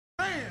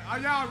Are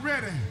y'all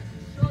ready?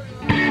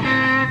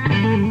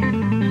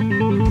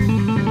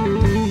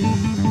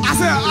 I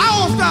said,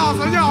 All Stars,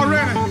 are y'all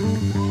ready?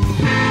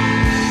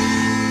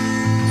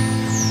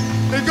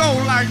 It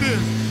goes like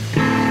this. The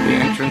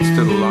entrance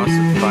to the Lost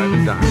at 5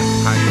 and Dime.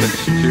 High-tech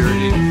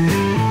security.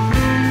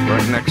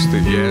 Right next to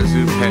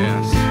Yazoo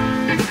Pass.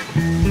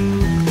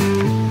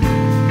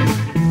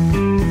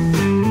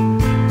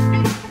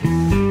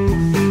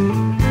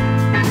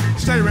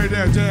 Stay right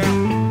there,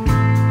 Jam.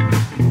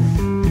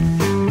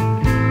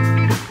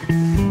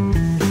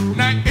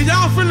 Now, if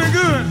y'all feeling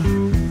good,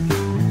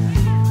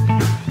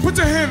 put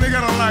your hand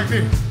together like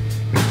this.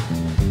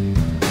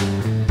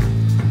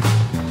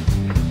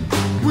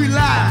 We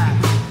live,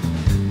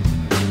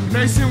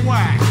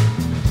 nationwide.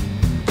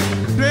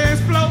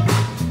 Dance floor,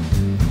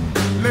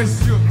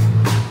 let's go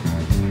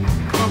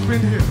up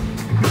in here.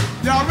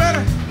 Y'all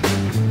ready?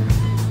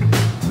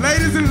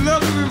 Ladies and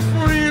lovers and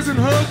friends and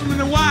husbands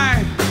and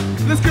wives,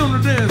 let's get on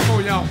the dance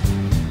floor, y'all.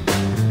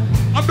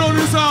 I'm doing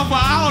this all for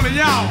all of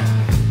y'all.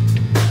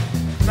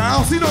 Now, I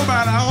don't see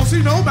nobody. I don't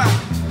see nobody.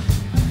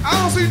 I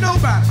don't see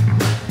nobody.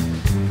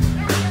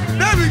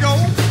 There we go.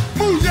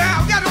 Move,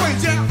 Jam. Get away,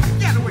 Jam.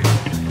 Get away.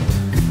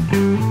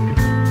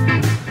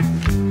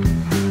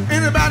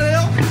 Anybody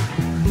else?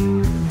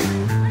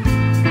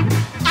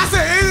 I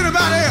said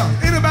anybody else.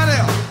 Anybody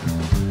else?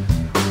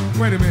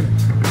 Wait a minute.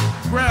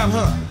 Grab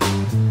her.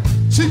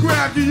 She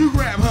grabbed you, you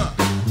grab her.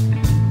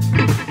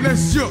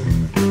 Let's shoot.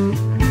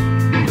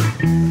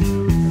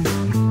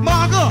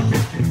 Mark up.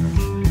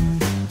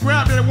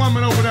 Grab that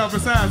woman over there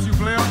beside you,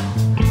 Blair.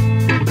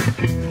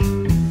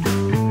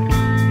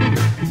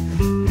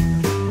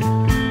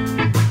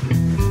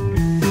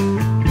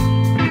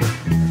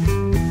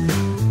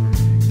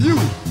 You,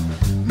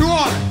 New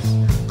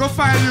Orleans, go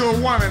find you a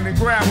woman and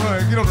grab her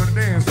and get on the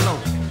dance floor.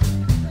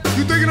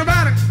 You thinking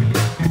about it?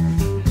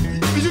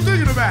 Is you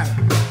thinking about it?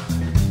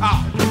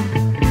 Ah.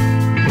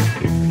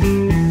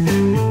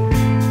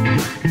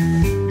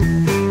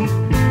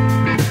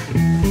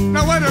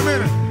 Now wait a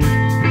minute.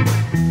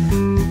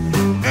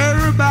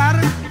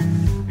 Everybody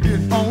get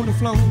on the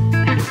floor,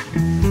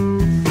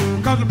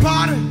 'cause the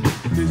party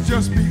has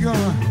just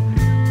begun.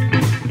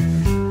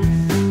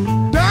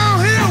 Down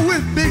here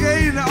with Big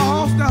A and the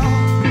All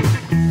Stars,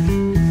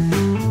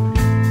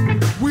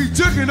 we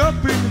juking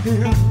up in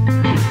here.